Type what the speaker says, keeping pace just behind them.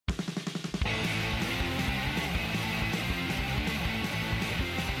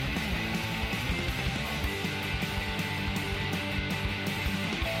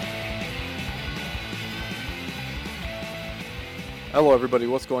Hello, everybody.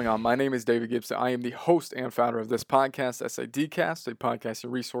 What's going on? My name is David Gibson. I am the host and founder of this podcast, SIDcast, a podcast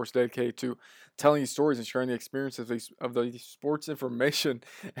and resource dedicated to telling you stories and sharing the experiences of the sports information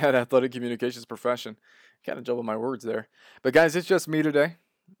and athletic communications profession. Kind of jumbled my words there. But, guys, it's just me today.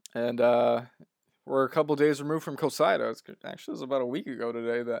 And we're a couple days removed from CoSIDA. It was about a week ago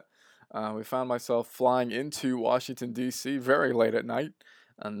today that we found myself flying into Washington, D.C. very late at night.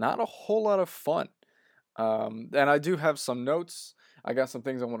 Not a whole lot of fun. And I do have some notes. I got some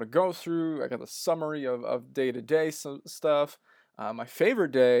things I want to go through. I got a summary of day-to-day stuff. My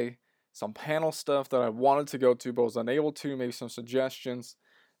favorite day, some panel stuff that I wanted to go to but was unable to, maybe some suggestions.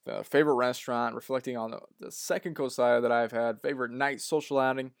 Favorite restaurant, reflecting on the second CoSIDA that I've had. Favorite night social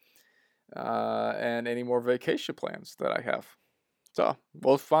outing, and any more vacation plans that I have. So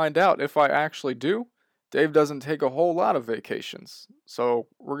we'll find out if I actually do. Dave doesn't take a whole lot of vacations, so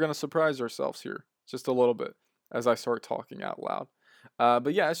we're going to surprise ourselves here just a little bit as I start talking out loud.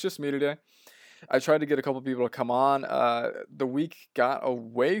 But yeah, it's just me today. I tried to get a couple people to come on. The week got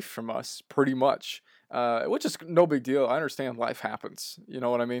away from us pretty much, which is no big deal. I understand life happens. You know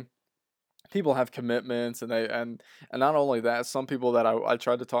what I mean? People have commitments, and not only that, some people that I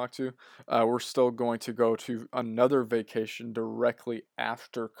tried to talk to were still going to go to another vacation directly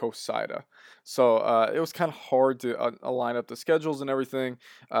after CoSIDA. So it was kind of hard to align up the schedules and everything.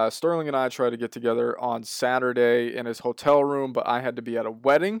 Sterling and I tried to get together on Saturday in his hotel room, but I had to be at a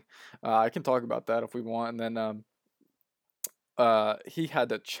wedding. I can talk about that if we want. And then he had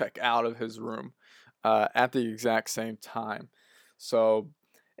to check out of his room at the exact same time. So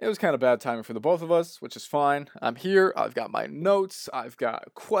it was kind of bad timing for the both of us, which is fine. I'm here. I've got my notes. I've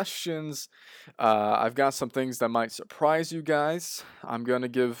got questions. I've got some things that might surprise you guys. I'm going to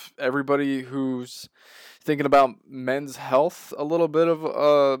give everybody who's thinking about men's health a little bit of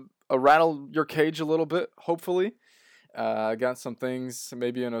a rattle your cage a little bit, hopefully. I got some things,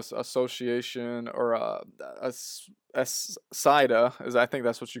 maybe an association or a CIDA, as I think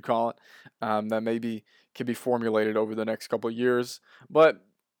that's what you call it, that maybe can be formulated over the next couple of years.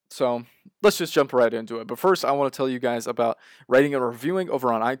 So let's just jump right into it. But first, I want to tell you guys about rating and reviewing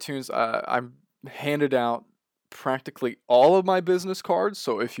over on iTunes. I'm handed out practically all of my business cards.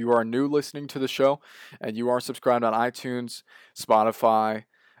 So if you are new listening to the show and you are subscribed on iTunes, Spotify,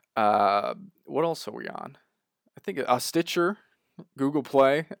 what else are we on? I think Stitcher, Google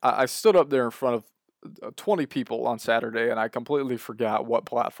Play. I stood up there in front of 20 people on Saturday, and I completely forgot what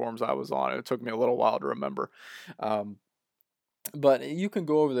platforms I was on. It took me a little while to remember. But you can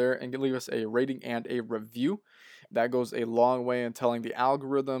go over there and leave us a rating and a review. That goes a long way in telling the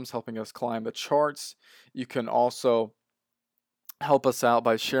algorithms, helping us climb the charts. You can also help us out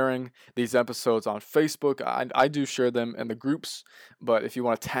by sharing these episodes on Facebook. I do share them in the groups, but if you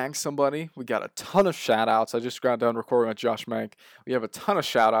want to tag somebody, we got a ton of shout outs. I just got done recording with Josh Mank. We have a ton of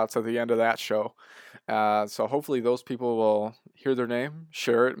shout outs at the end of that show. So hopefully those people will hear their name,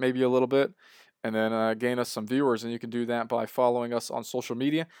 share it maybe a little bit, and then gain us some viewers. And you can do that by following us on social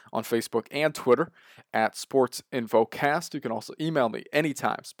media, on Facebook and Twitter, at SportsInfoCast. You can also email me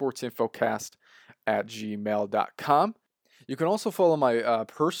anytime, sportsinfocast@gmail.com. You can also follow my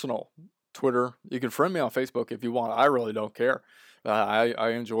personal Twitter. You can friend me on Facebook if you want. I really don't care. I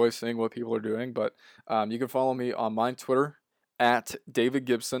enjoy seeing what people are doing, but you can follow me on my Twitter at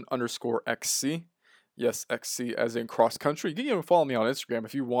DavidGibson_XC. Yes, XC as in cross country. You can even follow me on Instagram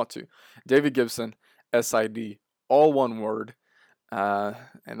if you want to. David Gibson, SID, all one word. And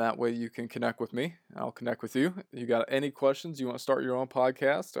that way you can connect with me. I'll connect with you. You got any questions? You want to start your own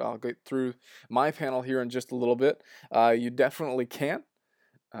podcast? I'll get through my panel here in just a little bit. You definitely can.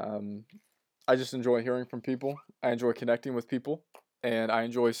 I just enjoy hearing from people. I enjoy connecting with people. And I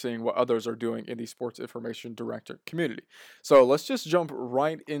enjoy seeing what others are doing in the sports information director community. So let's just jump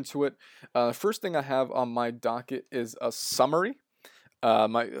right into it. First thing I have on my docket is a summary.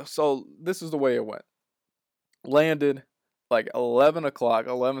 So this is the way it went. Landed like 11 o'clock,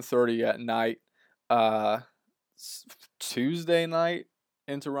 11:30 at night, Tuesday night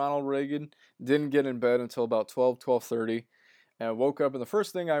into Ronald Reagan. Didn't get in bed until about 12:30. And I woke up, and the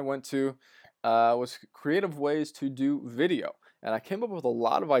first thing I went to was creative ways to do video. And I came up with a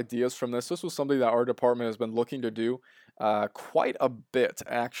lot of ideas from this. This was something that our department has been looking to do quite a bit,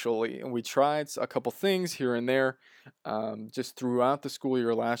 actually. And we tried a couple things here and there just throughout the school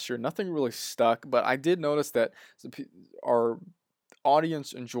year last year. Nothing really stuck, but I did notice that our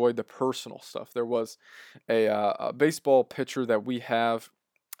audience enjoyed the personal stuff. There was a baseball pitcher that we have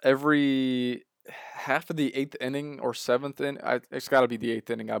every half of the eighth inning or seventh inning. It's got to be the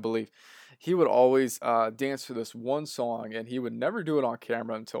eighth inning, I believe. He would always dance to this one song, and he would never do it on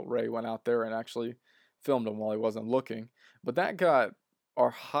camera until Ray went out there and actually filmed him while he wasn't looking. but that got our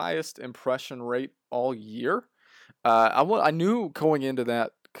highest impression rate all year. I knew going into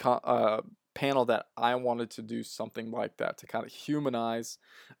that panel that I wanted to do something like that to kind of humanize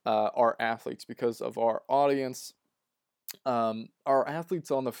our athletes because of our audience. Our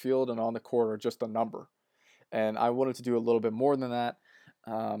athletes on the field and on the court are just a number, and I wanted to do a little bit more than that.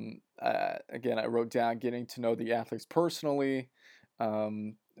 Again, I wrote down getting to know the athletes personally.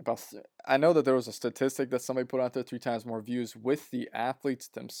 About I know that there was a statistic that somebody put out there: 3 times more views with the athletes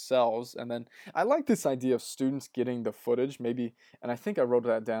themselves. And then I like this idea of students getting the footage, maybe, and I think I wrote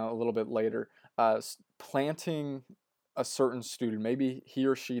that down a little bit later. Planting a certain student, maybe he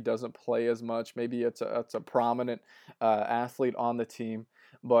or she doesn't play as much, maybe it's a prominent athlete on the team,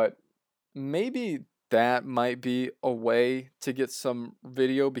 but maybe that might be a way to get some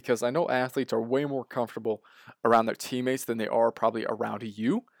video, because I know athletes are way more comfortable around their teammates than they are probably around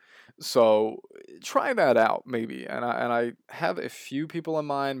you. So try that out maybe. And I have a few people in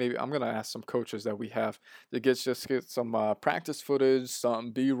mind. Maybe I'm gonna ask some coaches that we have to get some practice footage,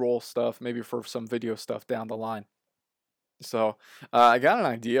 some B-roll stuff, maybe for some video stuff down the line. So I got an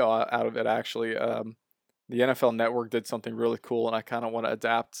idea out of it actually. The NFL Network did something really cool, and I kind of want to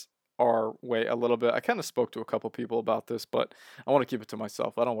adapt our way a little bit. I kind of spoke to a couple people about this, but I want to keep it to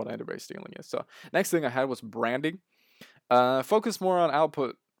myself. I don't want anybody stealing it. So next thing I had was branding. Focus more on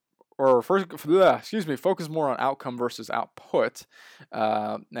output, or first, excuse me, focus more on outcome versus output.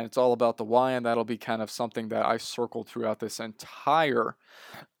 And it's all about the why, and that'll be kind of something that I circled throughout this entire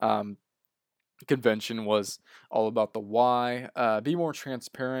um, convention. Was all about the why. Be more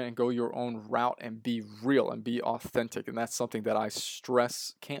transparent and go your own route and be real and be authentic. And that's something that I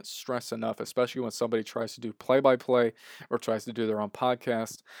can't stress enough, especially when somebody tries to do play by play or tries to do their own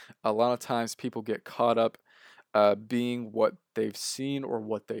podcast. A lot of times people get caught up being what they've seen or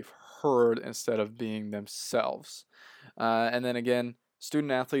what they've heard instead of being themselves. And then again,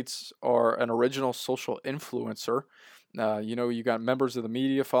 student athletes are an original social influencer. You got members of the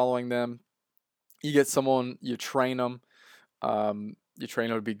media following them. You get someone, you train them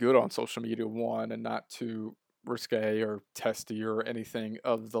to be good on social media, one, and not too risque or testy or anything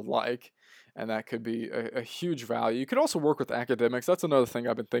of the like. And that could be a huge value. You could also work with academics. That's another thing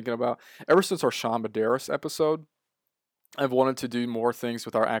I've been thinking about ever since our Sean Medeiros episode. I've wanted to do more things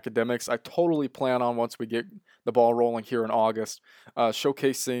with our academics. I totally plan on, once we get the ball rolling here in August,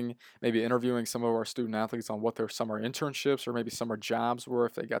 showcasing, maybe interviewing some of our student athletes on what their summer internships or maybe summer jobs were,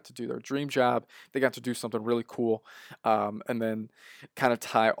 if they got to do their dream job, they got to do something really cool, and then kind of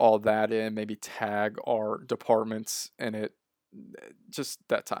tie all that in, maybe tag our departments in it, just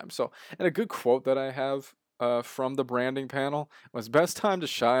that time. So, and a good quote that I have from the branding panel was, best time to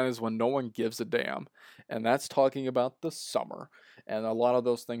shine is when no one gives a damn. And that's talking about the summer. And a lot of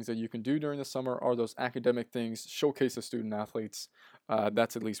those things that you can do during the summer are those academic things, showcase the student athletes.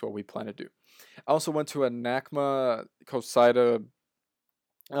 That's at least what we plan to do. I also went to a NACMA CoSIDA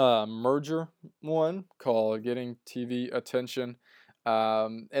merger one called Getting TV Attention.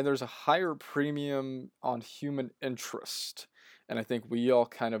 And there's a higher premium on human interest. And I think we all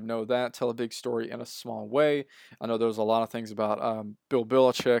kind of know that. Tell a big story in a small way. I know there's a lot of things about Bill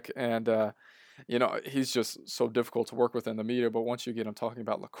Belichick, and he's just so difficult to work with in the media. But once you get him talking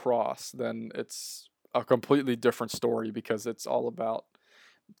about lacrosse, then it's a completely different story, because it's all about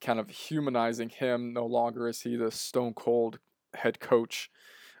kind of humanizing him. No longer is he the stone cold head coach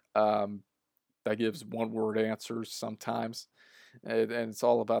that gives one word answers sometimes. And it's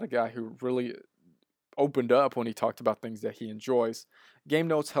all about a guy who really opened up when he talked about things that he enjoys. Game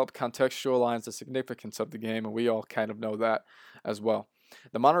notes help contextualize the significance of the game, and we all kind of know that as well.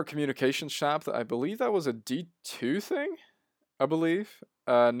 The Modern Communications Shop, I believe that was a D2 thing, I believe.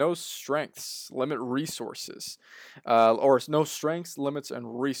 No strengths, limit resources. Or no strengths, limits,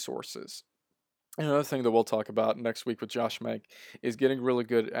 and resources. Another thing that we'll talk about next week with Josh Meg is getting really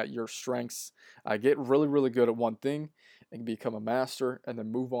good at your strengths. Get really, really good at one thing and become a master, and then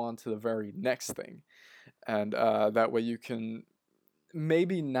move on to the very next thing. And that way you can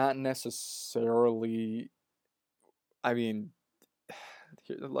maybe not necessarily, I mean,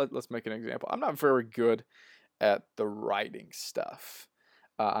 let's make an example. I'm not very good at the writing stuff.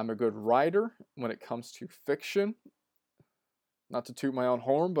 I'm a good writer when it comes to fiction. Not to toot my own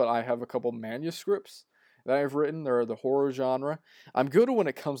horn, but I have a couple manuscripts that I've written. They're the horror genre. I'm good when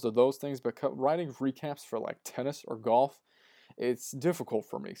it comes to those things, but writing recaps for like tennis or golf, it's difficult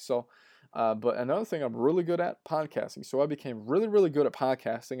for me. So, but another thing I'm really good at, podcasting. So I became really, really good at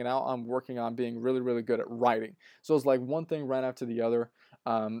podcasting, and now I'm working on being really, really good at writing. So it's like one thing right after the other,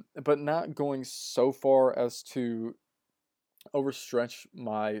 but not going so far as to overstretch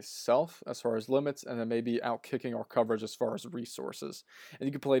myself as far as limits, and then maybe out kicking our coverage as far as resources. And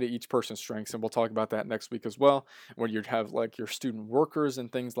you can play to each person's strengths, and we'll talk about that next week as well. When you have like your student workers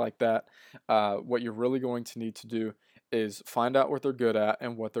and things like that, what you're really going to need to do is find out what they're good at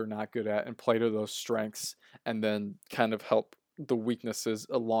and what they're not good at, and play to those strengths, and then kind of help the weaknesses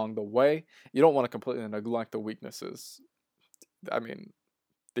along the way. You don't want to completely neglect the weaknesses. I mean,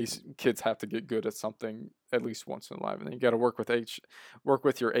 these kids have to get good at something at least once in life, and then you got to work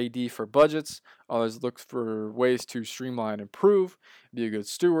with your AD for budgets. Always look for ways to streamline, improve, be a good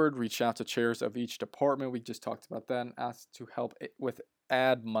steward. Reach out to chairs of each department. We just talked about that, and ask to help with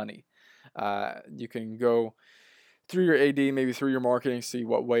add money. You can go through your AD, maybe through your marketing, see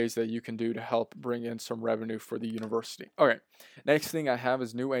what ways that you can do to help bring in some revenue for the university. Okay, next thing I have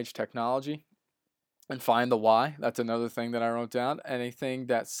is new age technology. And find the why. That's another thing that I wrote down. Anything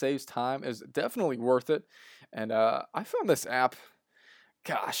that saves time is definitely worth it. And I found this app.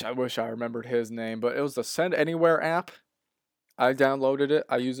 Gosh, I wish I remembered his name, but it was the Send Anywhere app. I downloaded it.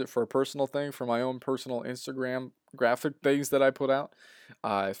 I use it for a personal thing, for my own personal Instagram graphic things that I put out.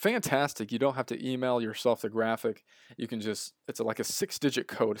 Fantastic. You don't have to email yourself the graphic. You can just, it's like a 6-digit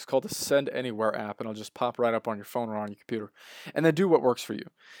code. It's called the Send Anywhere app, and it'll just pop right up on your phone or on your computer, and then do what works for you.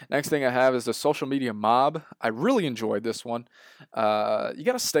 Next thing I have is the social media mob. I really enjoyed this one. You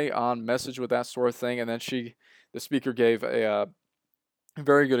got to stay on message with that sort of thing. And then the speaker gave a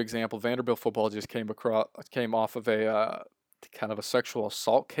very good example. Vanderbilt football just came off of a kind of a sexual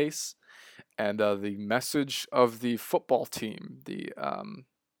assault case, and the message of the football team, the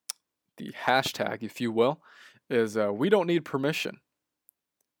hashtag, if you will, is we don't need permission.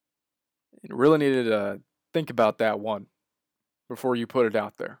 You really needed to think about that one before you put it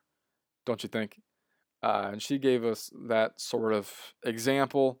out there, don't you think? And she gave us that sort of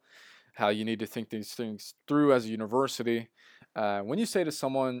example, how you need to think these things through as a university. When you say to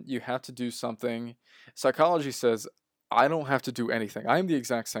someone you have to do something, psychology says I don't have to do anything. I am the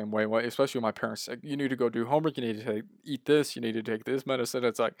exact same way, especially with my parents. Like, you need to go do homework. You need to eat this. You need to take this medicine.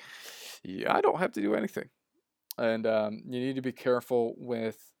 It's like, yeah, I don't have to do anything. And you need to be careful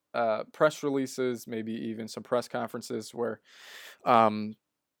with press releases, maybe even some press conferences where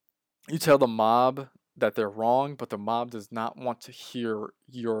you tell the mob that they're wrong, but the mob does not want to hear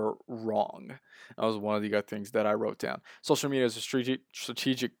you're wrong. That was one of the good things that I wrote down. Social media is a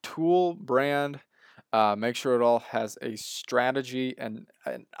strategic tool, brand. Make sure it all has a strategy. And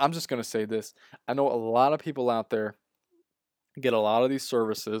I'm just going to say this. I know a lot of people out there get a lot of these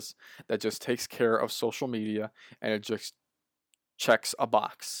services that just takes care of social media, and it just checks a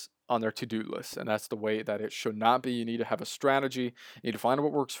box on their to-do list. And that's the way that it should not be. You need to have a strategy. You need to find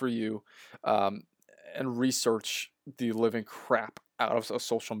what works for you, and research the living crap out of a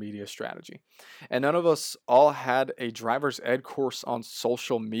social media strategy. And none of us all had a driver's ed course on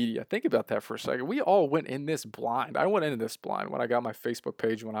social media. Think about that for a second. We all went in this blind. I went into this blind when I got my Facebook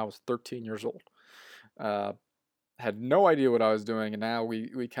page when I was 13 years old. Had no idea what I was doing, and now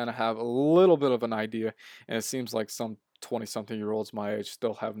we kind of have a little bit of an idea, and it seems like some 20-something-year-olds my age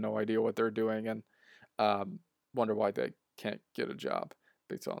still have no idea what they're doing, and wonder why they can't get a job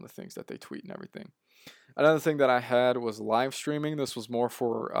based on the things that they tweet and everything. Another thing that I had was live streaming. This was more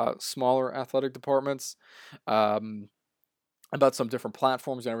for smaller athletic departments, about some different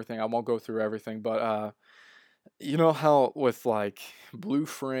platforms and everything. I won't go through everything, but you know how with like Blue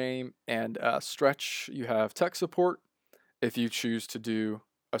Frame and Stretch, you have tech support if you choose to do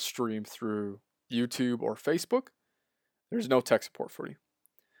a stream through YouTube or Facebook. There's no tech support for you.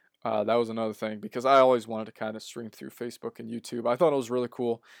 That was another thing, because I always wanted to kind of stream through Facebook and YouTube. I thought it was really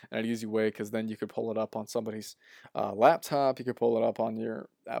cool and an easy way, because then you could pull it up on somebody's laptop. You could pull it up on your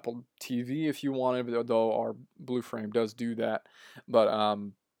Apple TV if you wanted, though our Blue Frame does do that. But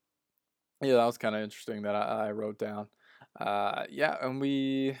yeah, that was kind of interesting that I wrote down. Yeah, and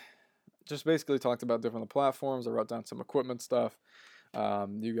we just basically talked about different platforms. I wrote down some equipment stuff.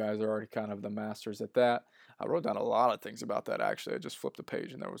 You guys are already kind of the masters at that. I wrote down a lot of things about that, actually. I just flipped the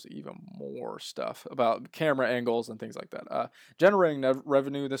page and there was even more stuff about camera angles and things like that. Generating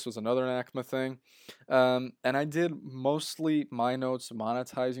revenue, this was another ACMA thing. And I did mostly my notes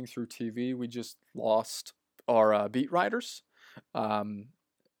monetizing through TV. We just lost our beat writers.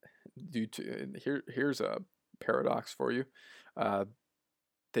 Due to, here's a paradox for you.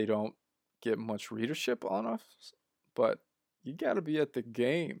 They don't get much readership on us, but you got to be at the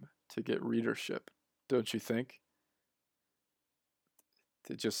game to get readership, don't you think?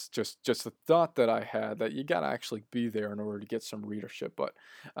 Just a thought that I had, that you got to actually be there in order to get some readership. But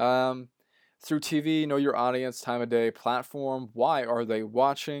through TV, know your audience, time of day, platform, why are they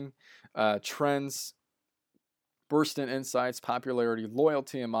watching, trends, burst in insights, popularity,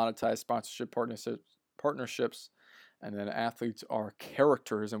 loyalty, and monetized sponsorship partnerships. And then athletes are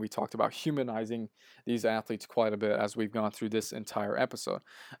characters, and we talked about humanizing these athletes quite a bit as we've gone through this entire episode.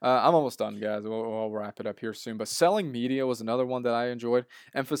 I'm almost done, guys. We'll wrap it up here soon. But selling media was another one that I enjoyed.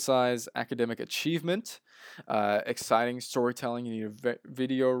 Emphasize academic achievement, exciting storytelling. You need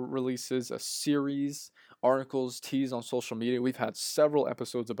video releases, a series, articles, teas on social media. We've had several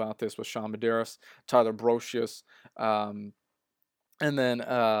episodes about this with Sean Medeiros, Tyler Brocious, and then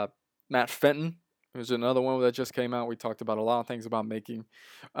Matt Fenton. There's another one that just came out. We talked about a lot of things about making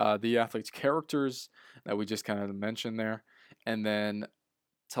the athletes characters that we just kind of mentioned there, and then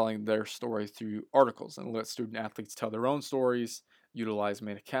telling their story through articles and let student athletes tell their own stories, utilize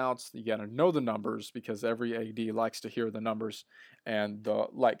main accounts. You got to know the numbers because every AD likes to hear the numbers and the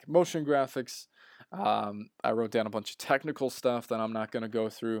motion graphics. I wrote down a bunch of technical stuff that I'm not going to go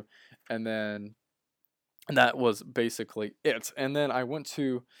through, and then that was basically it. And then I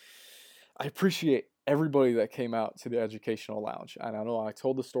appreciate everybody that came out to the educational lounge. And I know I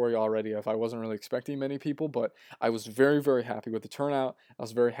told the story already if I wasn't really expecting many people, but I was very, very happy with the turnout. I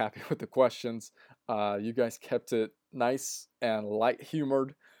was very happy with the questions. You guys kept it nice and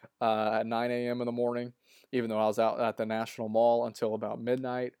light-humored at 9 a.m. in the morning, even though I was out at the National Mall until about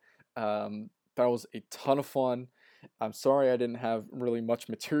midnight. That was a ton of fun. I'm sorry I didn't have really much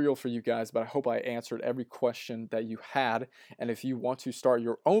material for you guys, but I hope I answered every question that you had. And if you want to start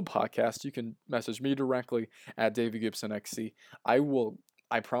your own podcast, you can message me directly at David Gibson XC. I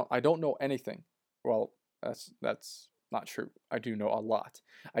don't know anything. Well, that's not true. I do know a lot.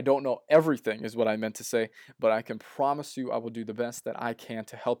 I don't know everything is what I meant to say, but I can promise you I will do the best that I can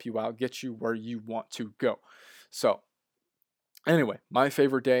to help you out, get you where you want to go. So, anyway, my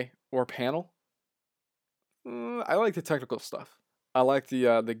favorite day or panel, I like the technical stuff. I like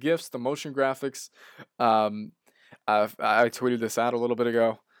the GIFs, the motion graphics. I tweeted this out a little bit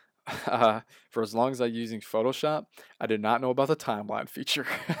ago. For as long as I'm using Photoshop, I did not know about the timeline feature.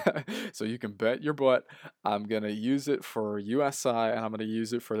 So you can bet your butt I'm going to use it for USI and I'm going to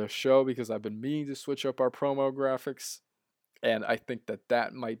use it for the show because I've been meaning to switch up our promo graphics. And I think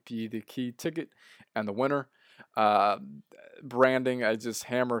that might be the key ticket and the winner. Branding, I just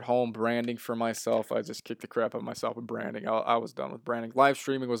hammered home branding for myself. I just kicked the crap out of myself with branding. I was done with branding. Live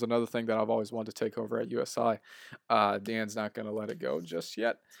streaming was another thing that I've always wanted to take over at USI. Dan's not going to let it go just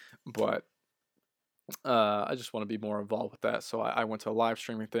yet, but I just want to be more involved with that. So I went to live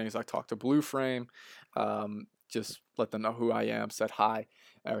streaming things. I talked to Blue Frame, just let them know who I am, said hi,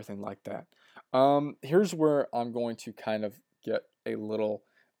 everything like that. Here's where I'm going to kind of get a little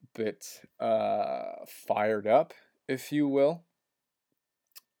bit fired up, if you will.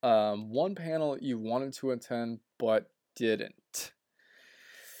 One panel you wanted to attend but didn't.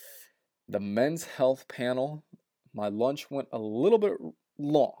 The men's health panel, my lunch went a little bit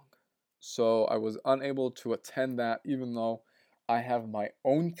long, so I was unable to attend that, even though I have my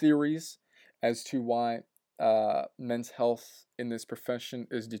own theories as to why men's health in this profession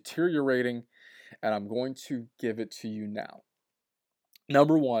is deteriorating, and I'm going to give it to you now.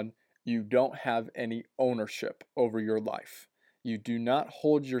 Number one, you don't have any ownership over your life. You do not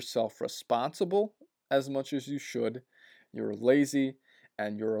hold yourself responsible as much as you should. You're lazy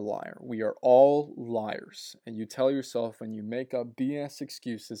and you're a liar. We are all liars. And you tell yourself when you make up BS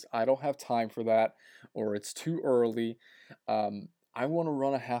excuses, I don't have time for that, or it's too early. I want to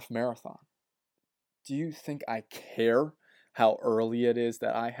run a half marathon. Do you think I care how early it is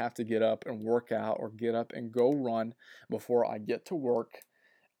that I have to get up and work out or get up and go run before I get to work?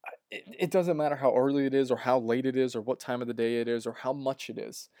 It doesn't matter how early it is or how late it is or what time of the day it is or how much it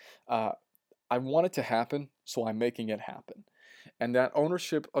is. I want it to happen, so I'm making it happen. And that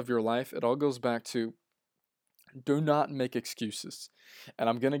ownership of your life, it all goes back to do not make excuses. And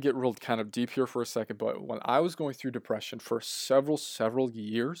I'm going to get real kind of deep here for a second, but when I was going through depression for several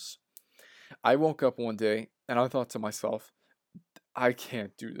years, I woke up one day and I thought to myself, I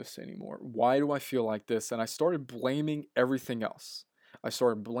can't do this anymore. Why do I feel like this? And I started blaming everything else. I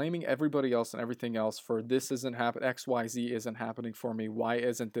started blaming everybody else and everything else for this isn't happening, XYZ isn't happening for me, why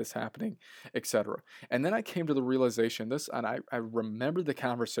isn't this happening, etc. And then I came to the realization, and I remembered the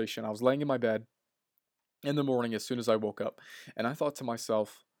conversation. I was laying in my bed in the morning as soon as I woke up, and I thought to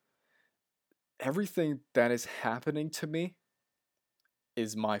myself, everything that is happening to me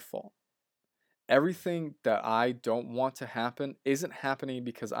is my fault. Everything that I don't want to happen isn't happening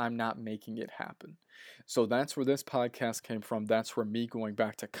because I'm not making it happen. So that's where this podcast came from. That's where me going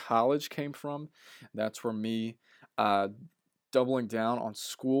back to college came from. That's where me doubling down on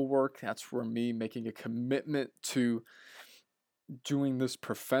schoolwork. That's where me making a commitment to doing this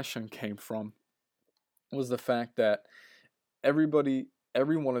profession came from. was the fact that everybody,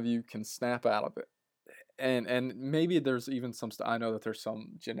 every one of you can snap out of it. And maybe there's even some I know that there's some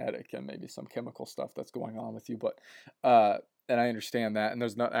genetic and maybe some chemical stuff that's going on with you, but uh and I understand that, and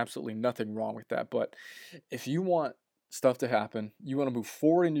there's not absolutely nothing wrong with that. But if you want stuff to happen, you want to move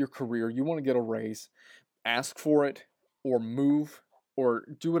forward in your career, you want to get a raise, ask for it, or move, or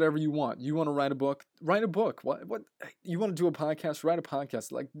do whatever you want. You want to write a book, write a book. What you want to do a podcast, write a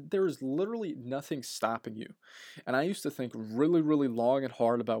podcast. Like, there's literally nothing stopping you. And I used to think really, really long and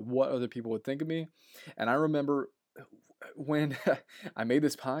hard about what other people would think of me. And I remember when I made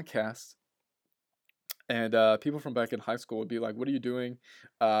this podcast, and people from back in high school would be like, "What are you doing?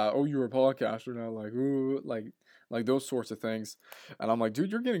 Oh, you're a podcaster now." Like, ooh, like those sorts of things. And I'm like,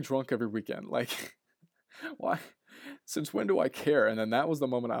 dude, you're getting drunk every weekend. Like, why? Since when do I care? And then that was the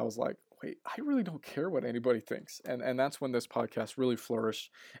moment I was like, wait, I really don't care what anybody thinks. And that's when this podcast really flourished.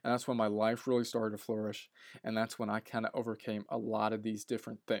 And that's when my life really started to flourish. And that's when I kind of overcame a lot of these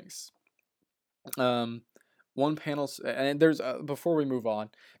different things. Um, one panel, and there's before we move on,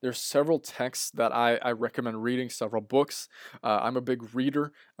 there's several texts that I recommend reading, several books. I'm a big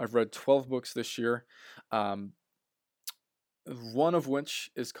reader. I've read 12 books this year. Um, one of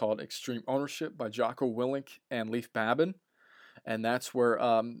which is called Extreme Ownership by Jocko Willink and Leif Babin. And that's where,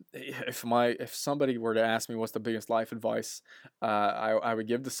 if somebody were to ask me what's the biggest life advice, I would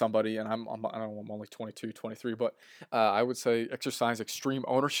give to somebody, and I don't know, I'm only 22, 23, but I would say exercise extreme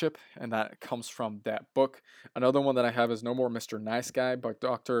ownership, and that comes from that book. Another one that I have is No More Mr. Nice Guy by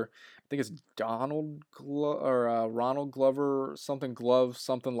Dr. I think it's Ronald Glover, something Glove,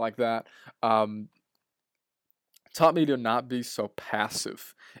 something like that. Taught me to not be so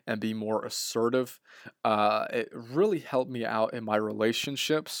passive and be more assertive. It really helped me out in my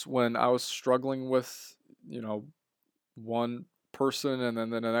relationships when I was struggling with, one person and then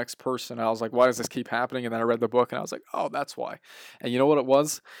the next person. I was like, why does this keep happening? And then I read the book and I was like, oh, that's why. And you know what it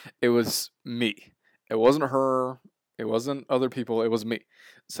was? It was me. It wasn't her. It wasn't other people. It was me.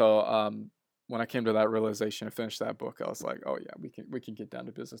 So when I came to that realization and finished that book, I was like, oh yeah, we can get down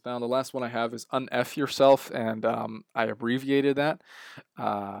to business. Now the last one I have is Unf Yourself, and I abbreviated that.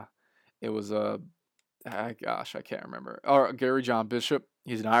 Uh, it was gosh, I can't remember. Or Gary John Bishop.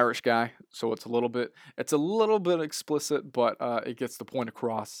 He's an Irish guy, so it's a little bit explicit, but it gets the point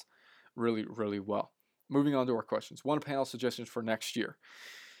across really, really well. Moving on to our questions. One panel suggestions for next year.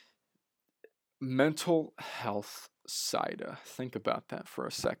 Mental health CoSIDA. Think about that for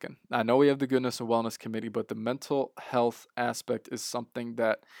a second. I know we have the Goodness and Wellness Committee, but the mental health aspect is something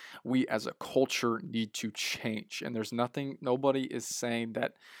that we as a culture need to change. And nobody is saying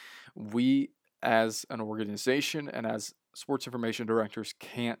that we as an organization and as sports information directors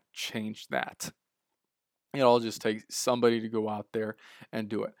can't change that. It all just takes somebody to go out there and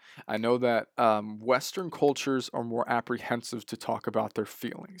do it. I know that Western cultures are more apprehensive to talk about their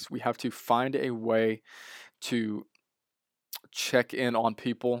feelings. We have to find a way to check in on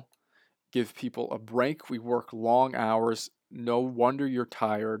people, give people a break. We work long hours. No wonder you're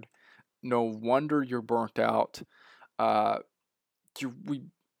tired. No wonder you're burnt out. Uh, you, we,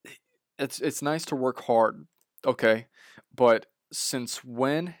 it's nice to work hard, okay, but since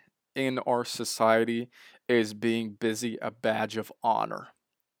when in our society is being busy a badge of honor?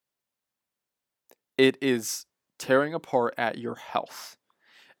 It is tearing apart at your health.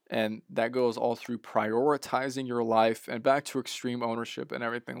 And that goes all through prioritizing your life and back to extreme ownership and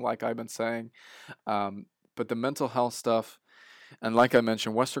everything, like I've been saying. But the mental health stuff, and like I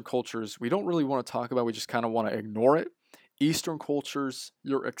mentioned, Western cultures, we don't really want to talk about, we just kind of want to ignore it. Eastern cultures,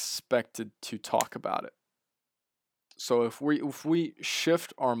 you're expected to talk about it. So if we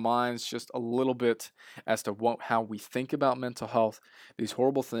shift our minds just a little bit as to how we think about mental health, these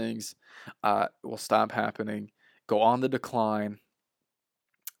horrible things will stop happening, go on the decline.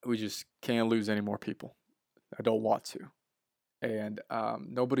 We just can't lose any more people. I don't want to, and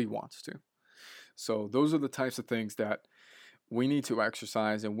nobody wants to. So those are the types of things that we need to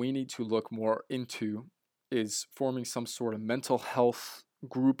exercise and we need to look more into, is forming some sort of mental health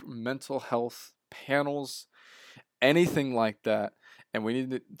group, mental health panels, anything like that. And we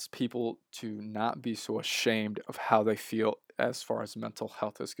need people to not be so ashamed of how they feel as far as mental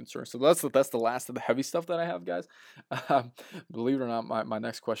health is concerned. So that's the last of the heavy stuff that I have, guys. Believe it or not, my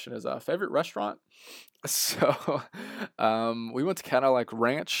next question is favorite restaurant. So we went to Cadillac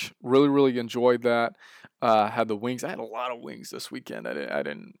Ranch. Really, really enjoyed that. Had the wings. I had a lot of wings this weekend. I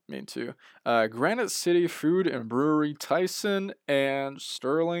didn't mean to. Granite City Food and Brewery, Tyson and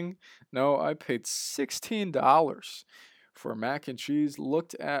Sterling. No, I paid $16 for mac and cheese.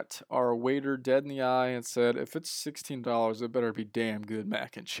 Looked at our waiter dead in the eye and said, if it's $16, it better be damn good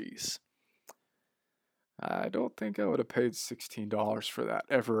mac and cheese. I don't think I would have paid $16 for that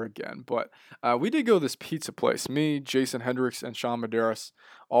ever again. But we did go to this pizza place. Me, Jason Hendricks, and Sean Medeiros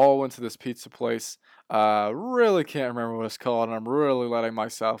all went to this pizza place. Really can't remember what it's called, and I'm really letting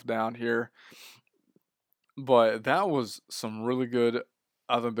myself down here. But that was some really good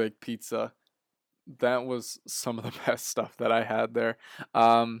oven baked pizza. That was some of the best stuff that I had there.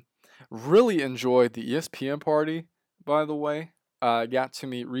 Um, really enjoyed the ESPN party, by the way. Got to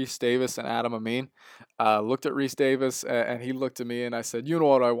meet Reese Davis and Adam Amin. Looked at Reese Davis and he looked at me and I said, "You know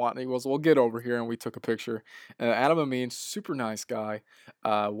what I want?" And he goes, "Well, get over here." And we took a picture. Adam Amin, super nice guy.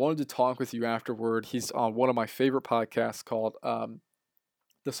 Wanted to talk with you afterward. He's on one of my favorite podcasts called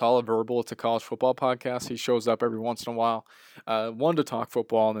The Solid Verbal. It's a college football podcast. He shows up every once in a while. One, to talk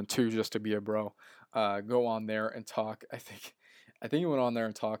football, and then two, just to be a bro. Go on there and talk. I think he went on there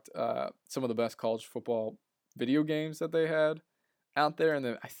and talked some of the best college football video games that they had out there, and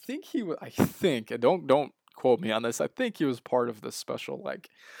then I think he was. I think, and don't quote me on this. I think he was part of the special like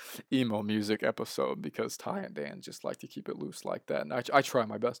emo music episode because Ty and Dan just like to keep it loose like that, and I try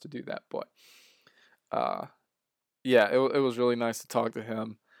my best to do that, but. Uh, yeah, it was really nice to talk to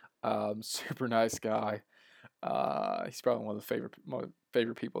him. Super nice guy. He's probably one of the my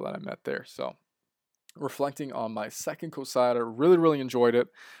favorite people that I met there. So, reflecting on my second CoSIDA, really enjoyed it.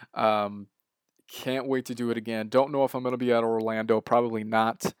 Can't wait to do it again. Don't know if I'm going to be at Orlando. Probably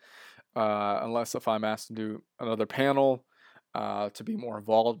not, unless if I'm asked to do another panel to be more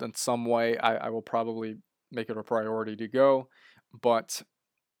involved in some way. I will probably make it a priority to go, but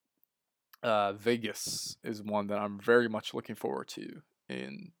Vegas is one that I'm very much looking forward to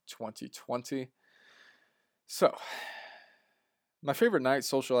in 2020. So, my favorite night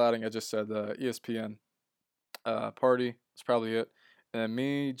social outing, I just said the ESPN party. That's probably it. And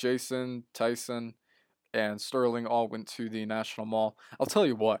me, Jason, Tyson, and Sterling all went to the National Mall. I'll tell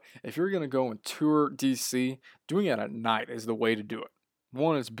you what, if you're going to go and tour DC, doing it at night is the way to do it.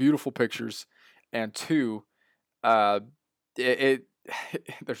 One, it's beautiful pictures, and two, uh, it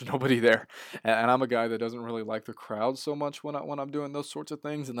there's nobody there, and I'm a guy that doesn't really like the crowd so much when I'm doing those sorts of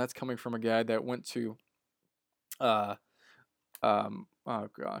things, and that's coming from a guy that went to, uh, oh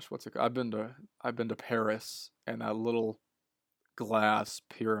gosh, what's it? I've been to Paris and that little glass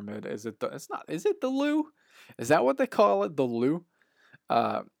pyramid. Is it the? It's not. Is it the Louvre? Is that what they call it? The Louvre?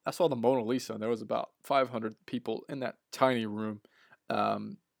 I saw the Mona Lisa, and there was about 500 people in that tiny room.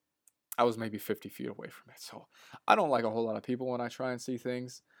 Um, I was maybe 50 feet away from it. So I don't like a whole lot of people when I try and see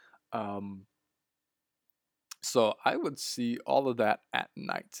things. Um, so I would see all of that at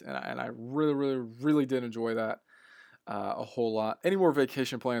night. And I really did enjoy that a whole lot. Any more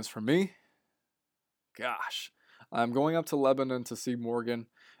vacation plans for me? Gosh, I'm going up to Lebanon to see Morgan,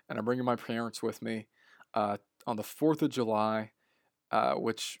 and I'm bringing my parents with me on the 4th of July,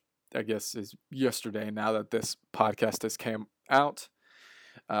 which I guess is yesterday now that this podcast has came out.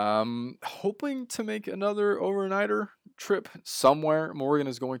 Hoping to make another overnighter trip somewhere. Morgan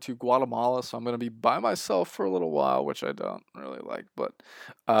is going to Guatemala, so I'm going to be by myself for a little while, which I don't really like, but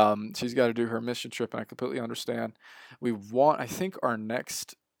she's got to do her mission trip, and I completely understand. I think our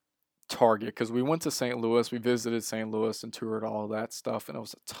next target, because we went to St. Louis, we visited St. Louis and toured all of that stuff, and it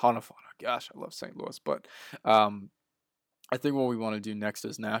was a ton of fun. Gosh, I love St. Louis, but I think what we want to do next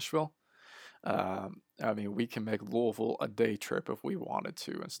is Nashville. I mean, we can make Louisville a day trip if we wanted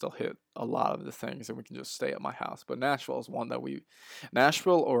to and still hit a lot of the things, and we can just stay at my house. But Nashville is one that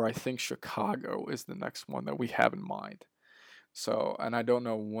Nashville, or I think Chicago is the next one that we have in mind. So, and I don't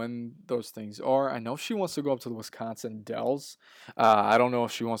know when those things are. I know she wants to go up to the Wisconsin Dells. I don't know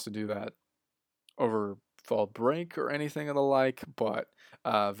if she wants to do that over fall break or anything of the like, but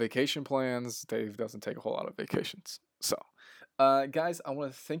vacation plans, Dave doesn't take a whole lot of vacations. So, guys, I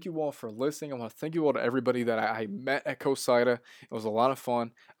want to thank you all for listening. I want to thank you all to everybody that I met at CoSIDA. It was a lot of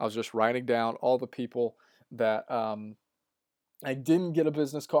fun. I was just writing down all the people that I didn't get a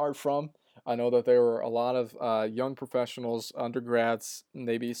business card from. I know that there were a lot of young professionals, undergrads,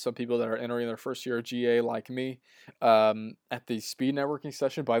 maybe some people that are entering their first year of GA like me, at the speed networking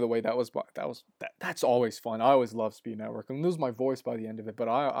session. By the way, that's always fun. I always love speed networking. Lose my voice by the end of it, but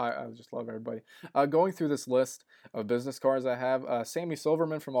I just love everybody. Going through this list of business cards I have: Sammy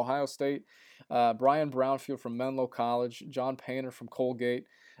Silverman from Ohio State, Brian Brownfield from Menlo College, John Painter from Colgate,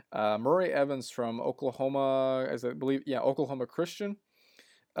 Murray Evans from Oklahoma, as I believe, yeah, Oklahoma Christian.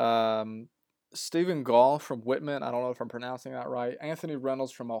 Stephen Gall from Whitman. I don't know if I'm pronouncing that right. Anthony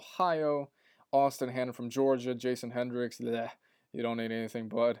Reynolds from Ohio. Austin Hannon from Georgia. Jason Hendricks. Bleh, you don't need anything,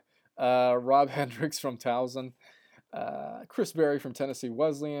 bud. Rob Hendricks from Towson. Chris Berry from Tennessee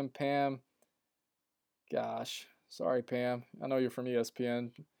Wesleyan. Pam. Gosh. Sorry, Pam. I know you're from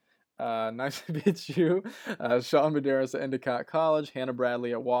ESPN. Nice to meet you. Sean Medeiros at Endicott College, Hannah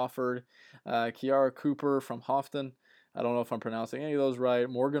Bradley at Wofford, Kiara Cooper from Houghton. I don't know if I'm pronouncing any of those right.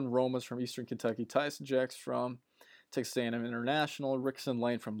 Morgan Romas from Eastern Kentucky. Tyson Jacks from Texas A&M International. Rickson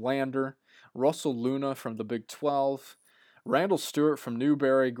Lane from Lander. Russell Luna from the Big 12. Randall Stewart from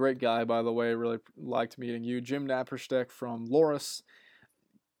Newberry. Great guy, by the way. Really liked meeting you. Jim Nappersteck from Loris.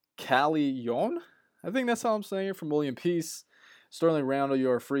 Callie Yon, I think that's how I'm saying it, from William Peace. Sterling Roundel,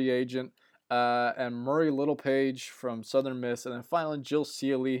 you're a free agent. And Murray Littlepage from Southern Miss. And then finally, Jill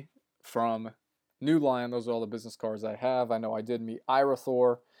Seeley from New Lion. Those are all the business cards I have. I know I did meet Ira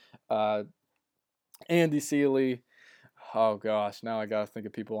Thor, Andy Seeley. Oh, gosh, now I got to think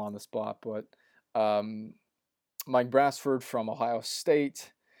of people on the spot. But Mike Brassford from Ohio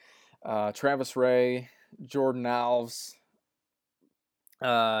State. Travis Ray, Jordan Alves.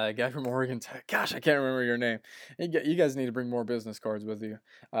 Guy from Oregon Tech. Gosh, I can't remember your name. You guys need to bring more business cards with you.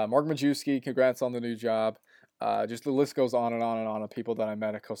 Mark Majewski, congrats on the new job. Just the list goes on and on and on of people that I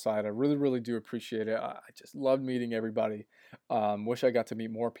met at CoSIDA. Really, really do appreciate it. I just love meeting everybody. Wish I got to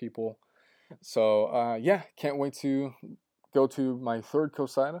meet more people. So, yeah, can't wait to go to my third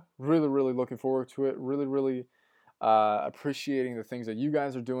CoSIDA. Really, really looking forward to it. Really, really appreciating the things that you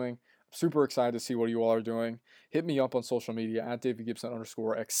guys are doing. Super excited to see what you all are doing. Hit me up on social media at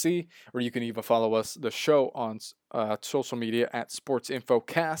DavidGibson_XC, or you can even follow us, the show, on social media at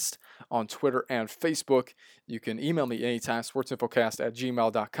SportsInfoCast on Twitter and Facebook. You can email me anytime,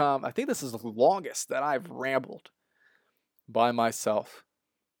 sportsinfocast@gmail.com. I think this is the longest that I've rambled by myself.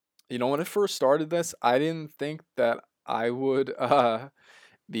 You know, when I first started this, I didn't think that I would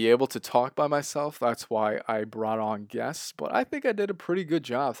be able to talk by myself. That's why I brought on guests, but I think I did a pretty good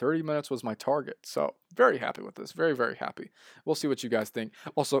job. 30 minutes was my target, so very happy with this. Very, very happy. We'll see what you guys think.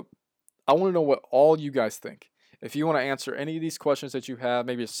 Also, I want to know what all you guys think. If you want to answer any of these questions that you have,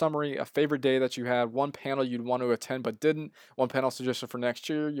 maybe a summary, a favorite day that you had, one panel you'd want to attend but didn't, one panel suggestion for next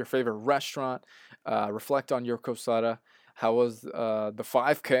year, your favorite restaurant, reflect on your CoSIDA. How was the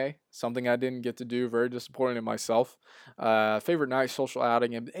 5K? Something I didn't get to do. Very disappointed in myself. Favorite night, social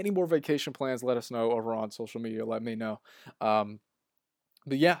outing, and any more vacation plans, let us know over on social media. Let me know. But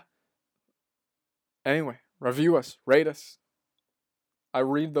yeah. Anyway, review us. Rate us. I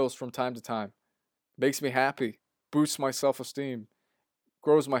read those from time to time. Makes me happy. Boosts my self-esteem.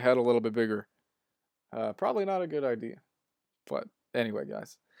 Grows my head a little bit bigger. Probably not a good idea. But anyway,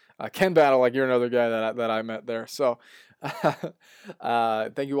 guys. Ken Battle, like, you're another guy that I met there. So,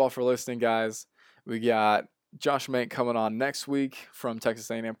 thank you all for listening, guys. We got Josh Mank coming on next week from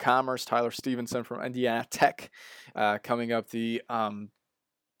Texas A&M Commerce. Tyler Stevenson from Indiana Tech coming up. The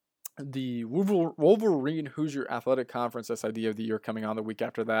Wolverine Hoosier Athletic Conference SID of the year coming on the week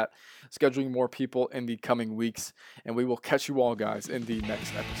after that. Scheduling more people in the coming weeks, and we will catch you all, guys, in the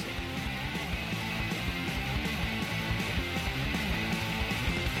next episode.